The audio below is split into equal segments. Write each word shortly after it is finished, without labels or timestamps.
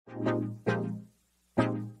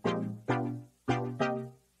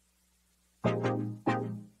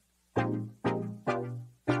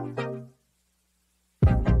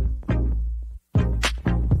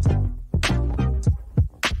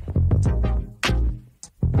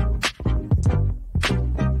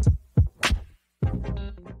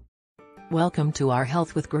Welcome to our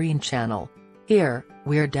Health with Green channel. Here,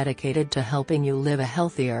 we're dedicated to helping you live a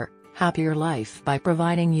healthier, happier life by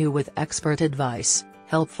providing you with expert advice,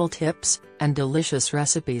 helpful tips, and delicious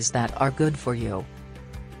recipes that are good for you.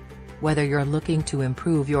 Whether you're looking to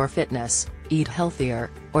improve your fitness, eat healthier,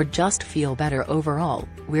 or just feel better overall,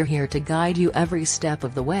 we're here to guide you every step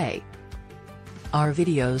of the way. Our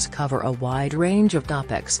videos cover a wide range of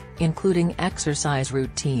topics, including exercise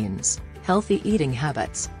routines, healthy eating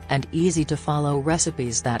habits, and easy-to-follow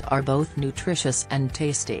recipes that are both nutritious and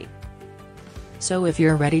tasty. So if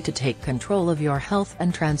you're ready to take control of your health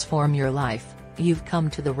and transform your life, you've come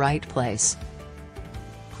to the right place.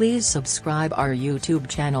 Please subscribe our YouTube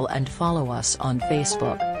channel and follow us on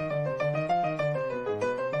Facebook.